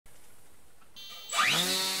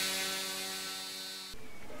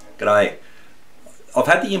G'day. I've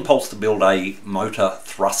had the impulse to build a motor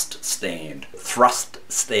thrust stand.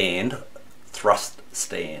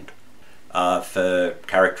 For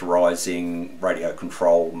characterising radio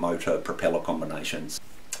control motor propeller combinations.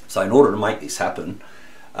 So in order to make this happen,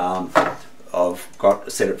 I've got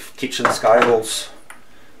a set of kitchen scales,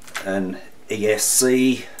 an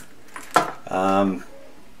ESC,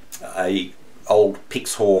 a old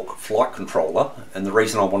Pixhawk flight controller, and the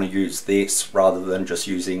reason I want to use this rather than just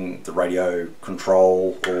using the radio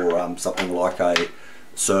control or something like a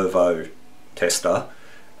servo tester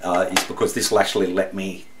is because this will actually let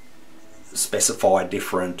me specify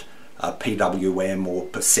different PWM or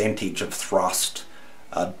percentage of thrust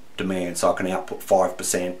demand, so I can output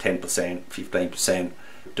 5%, 10%, 15%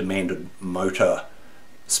 demanded motor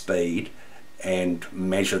speed and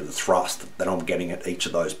measure the thrust that I'm getting at each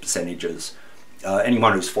of those percentages.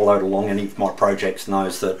 Anyone who's followed along any of my projects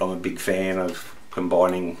knows that I'm a big fan of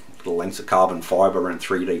combining the lengths of carbon fibre and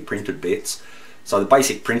 3D printed bits. So the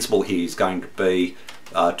basic principle here is going to be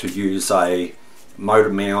to use a motor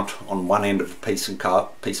mount on one end of a piece of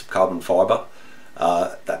carbon fibre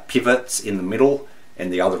that pivots in the middle,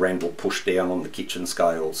 and the other end will push down on the kitchen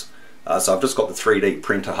scales. So I've just got the 3D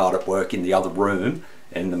printer hard at work in the other room,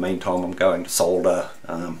 and in the meantime I'm going to solder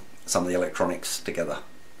some of the electronics together.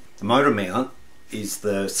 The motor mount is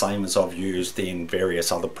the same as I've used in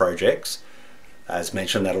various other projects. As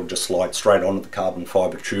mentioned, that'll just slide straight onto the carbon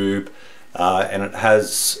fibre tube, and it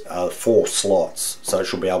has 4 slots, so it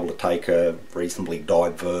should be able to take a reasonably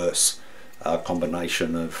diverse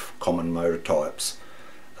combination of common motor types.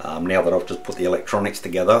 Now that I've just put the electronics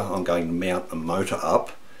together, I'm going to mount the motor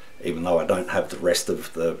up, even though I don't have the rest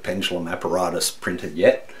of the pendulum apparatus printed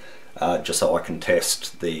yet, just so I can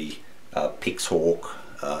test the Pixhawk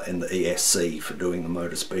and the ESC for doing the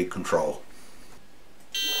motor speed control.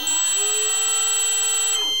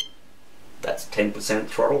 That's 10%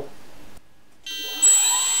 throttle,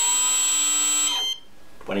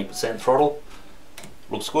 20% throttle,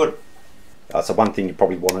 looks good. So one thing you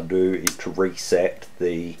probably want to do is to reset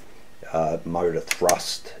the motor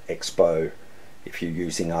thrust expo if you're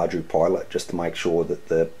using ArduPilot, just to make sure that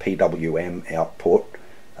the PWM output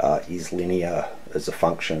is linear as a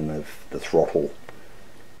function of the throttle.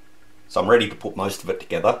 So I'm ready to put most of it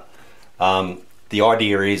together. The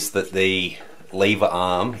idea is that the lever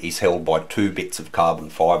arm is held by 2 bits of carbon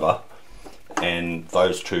fibre, and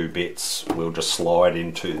those 2 bits will just slide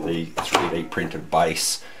into the 3D printed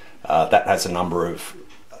base. That has a number of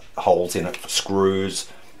holes in it for screws.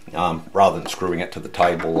 Rather than screwing it to the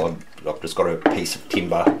table, I've just got a piece of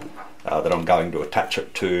timber that I'm going to attach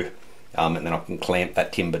it to, and then I can clamp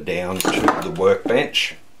that timber down to the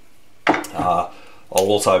workbench. I'll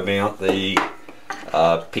also mount the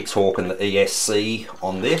Pixhawk and the ESC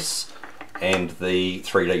on this, and the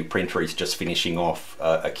 3D printer is just finishing off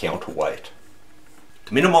a counterweight.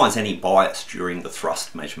 To minimise any bias during the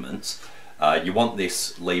thrust measurements, you want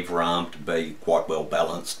this lever arm to be quite well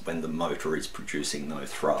balanced when the motor is producing no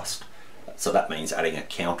thrust. So that means adding a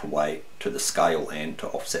counterweight to the scale end to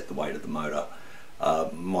offset the weight of the motor.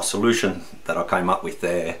 My solution that I came up with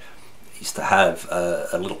there is to have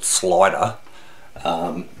a little slider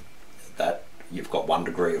that you've got 1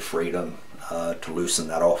 degree of freedom to loosen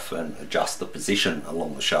that off and adjust the position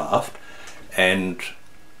along the shaft, and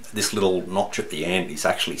this little notch at the end is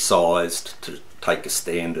actually sized to take a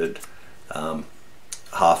standard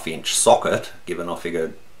 1/2 inch socket, given I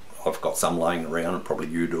figured I've got some laying around and probably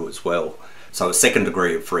you do as well. So a 2nd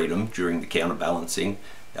degree of freedom during the counterbalancing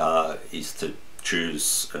is to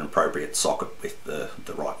choose an appropriate socket with the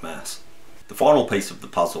right mass. The final piece of the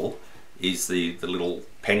puzzle is the little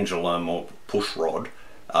pendulum or push rod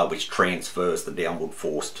which transfers the downward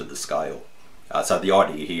force to the scale. So the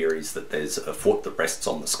idea here is that there's a foot that rests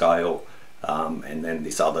on the scale, and then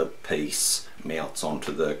this other piece mounts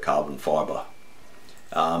onto the carbon fibre.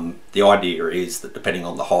 The idea is that depending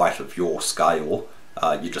on the height of your scale,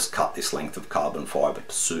 you just cut this length of carbon fibre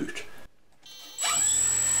to suit.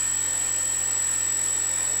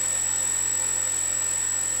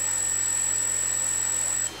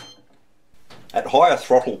 At higher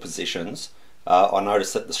throttle positions, I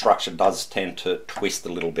notice that the structure does tend to twist a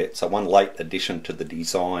little bit, so one late addition to the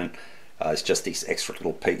design is just this extra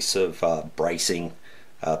little piece of bracing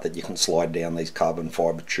that you can slide down these carbon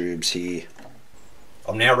fibre tubes here.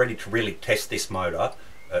 I'm now ready to really test this motor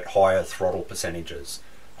at higher throttle percentages.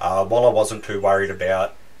 While I wasn't too worried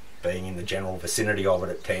about being in the general vicinity of it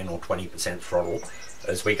at 10 or 20% throttle,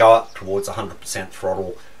 as we go up towards 100%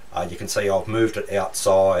 throttle, you can see I've moved it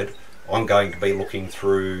outside. I'm going to be looking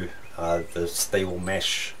through the steel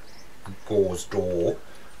mesh gauze door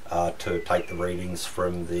to take the readings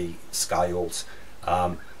from the scales.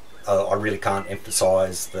 I really can't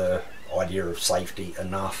emphasize the idea of safety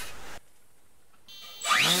enough.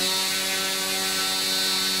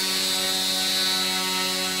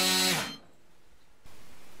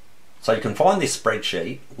 So you can find this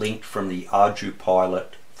spreadsheet linked from the ArduPilot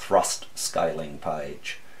thrust scaling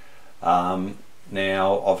page.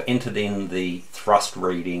 Now I've entered in the thrust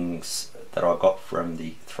readings that I got from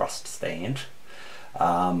the thrust stand,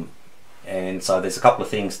 and so there's a couple of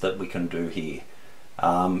things that we can do here.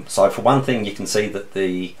 So for one thing, you can see that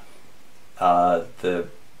the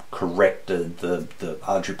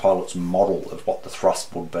ArduPilot's model of what the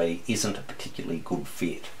thrust would be isn't a particularly good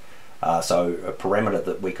fit. So a parameter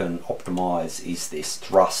that we can optimize is this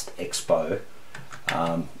thrust expo.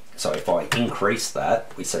 So if I increase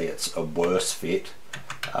that, we see it's a worse fit.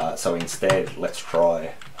 So instead, let's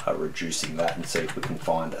try reducing that and see if we can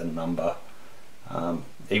find a number,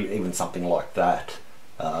 even something like that,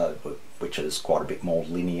 which is quite a bit more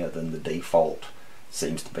linear than the default,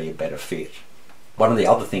 seems to be a better fit. One of the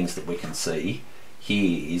other things that we can see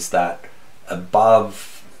here is that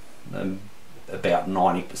above about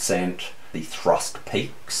 90% the thrust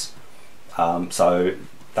peaks, so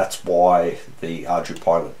that's why the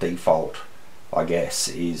ArduPilot default, I guess,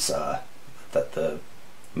 is that the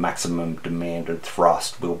maximum demanded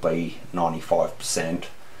thrust will be 95%.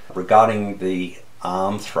 Regarding the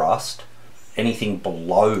arm thrust, anything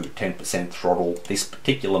below 10% throttle, this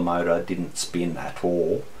particular motor didn't spin at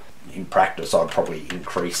all. In practice, I'd probably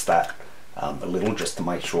increase that a little just to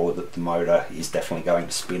make sure that the motor is definitely going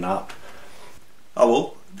to spin up. Oh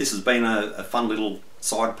well, this has been a fun little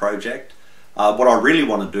side project. What I really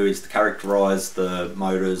want to do is to characterise the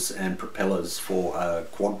motors and propellers for a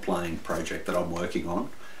quad plane project that I'm working on,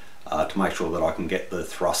 to make sure that I can get the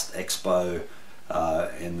thrust expo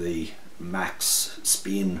and the max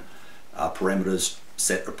spin parameters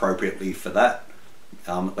set appropriately for that.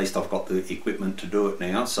 At least I've got the equipment to do it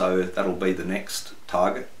now, so that'll be the next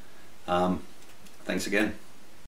target. Thanks again.